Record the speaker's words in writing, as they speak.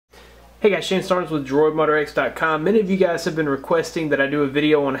Hey guys, Shane Starnes with DroidModderX.com. Many of you guys have been requesting that I do a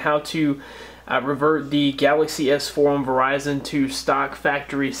video on how to revert the Galaxy S4 on Verizon to stock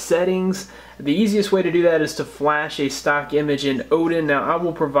factory settings. The easiest way to do that is to flash a stock image in Odin. Now I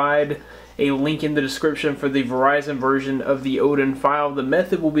will provide a link in the description for the Verizon version of the Odin file. The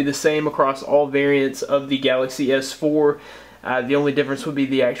method will be the same across all variants of the Galaxy S4. The only difference would be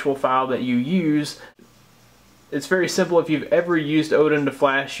the actual file that you use. It's very simple. If you've ever used Odin to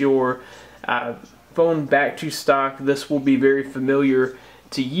flash your phone back to stock, this will be very familiar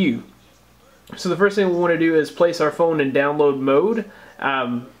to you. So the first thing we want to do is place our phone in download mode.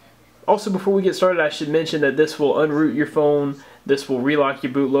 Also, before we get started, I should mention that this will unroot your phone, this will relock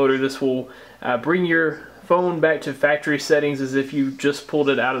your bootloader, this will bring your phone back to factory settings as if you just pulled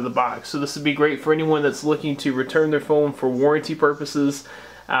it out of the box. So this would be great for anyone that's looking to return their phone for warranty purposes,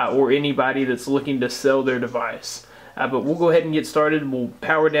 or anybody that's looking to sell their device. But we'll go ahead and get started. We'll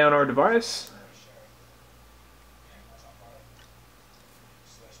power down our device.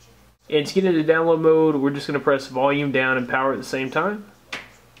 And to get into download mode, we're just going to press volume down and power at the same time.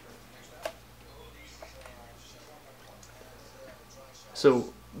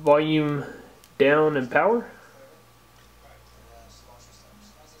 So volume down and power.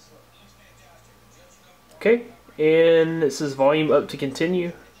 Okay, and it says volume up to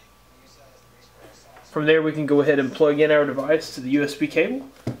continue. From there we can go ahead and plug in our device to the USB cable.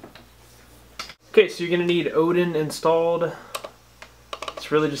 Okay, so you're going to need Odin installed.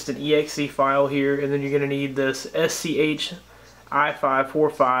 It's really just an exe file here, and then you're going to need this SCH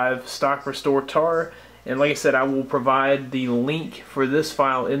i545 stock restore tar. And like I said, I will provide the link for this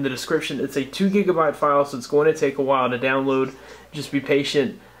file in the description. It's a 2 GB file, so it's going to take a while to download. Just be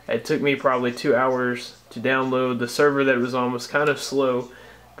patient. It took me probably 2 hours to download. The server that it was on was kind of slow,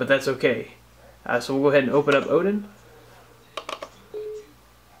 but that's okay. So we'll go ahead and open up Odin.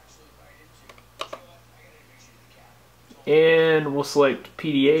 And we'll select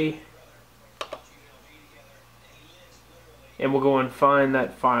PDA. And we'll go and find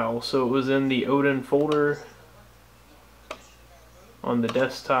that file. So it was in the Odin folder on the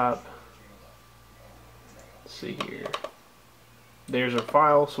desktop. Let's see here. There's our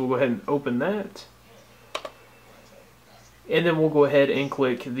file, so we'll go ahead and open that. And then we'll go ahead and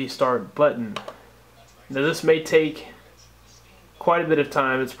click the start button. Now this may take quite a bit of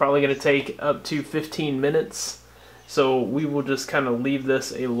time. It's probably going to take up to 15 minutes. So we will just kind of leave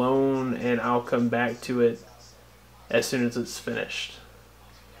this alone and I'll come back to it as soon as it's finished.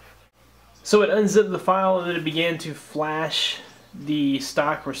 So it unzipped the file and then it began to flash the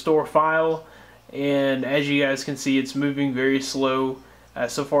stock restore file. And as you guys can see, it's moving very slow.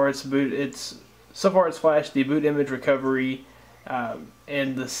 So far it's flashed the boot image recovery,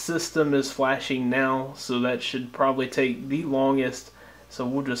 and the system is flashing now, so that should probably take the longest. So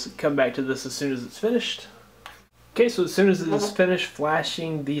we'll just come back to this as soon as it's finished. Okay, so as soon as it's finished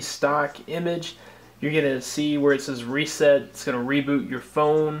flashing the stock image, you're going to see where it says reset. It's going to reboot your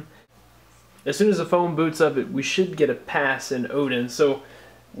phone. As soon as the phone boots up, we should get a pass in Odin. So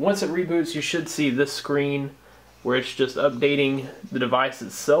once it reboots, you should see this screen where it's just updating the device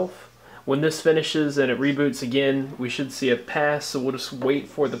itself. When this finishes and it reboots again, we should see a pass, so we'll just wait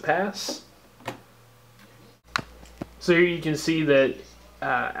for the pass. So here you can see that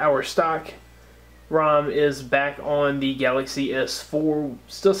our stock ROM is back on the Galaxy S4.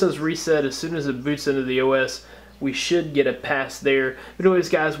 Still says reset. As soon as it boots into the OS, we should get a pass there. But anyways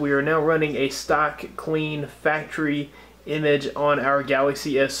guys, we are now running a stock clean factory image on our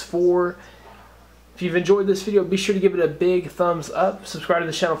Galaxy S4. If you've enjoyed this video, be sure to give it a big thumbs up. Subscribe to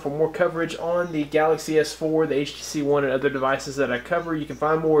the channel for more coverage on the Galaxy S4, the HTC One, and other devices that I cover. You can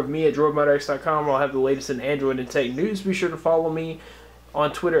find more of me at DroidModderX.com, where I'll have the latest in Android and tech news. Be sure to follow me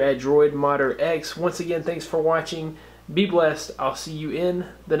on Twitter at DroidModderX. Once again, thanks for watching. Be blessed. I'll see you in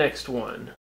the next one.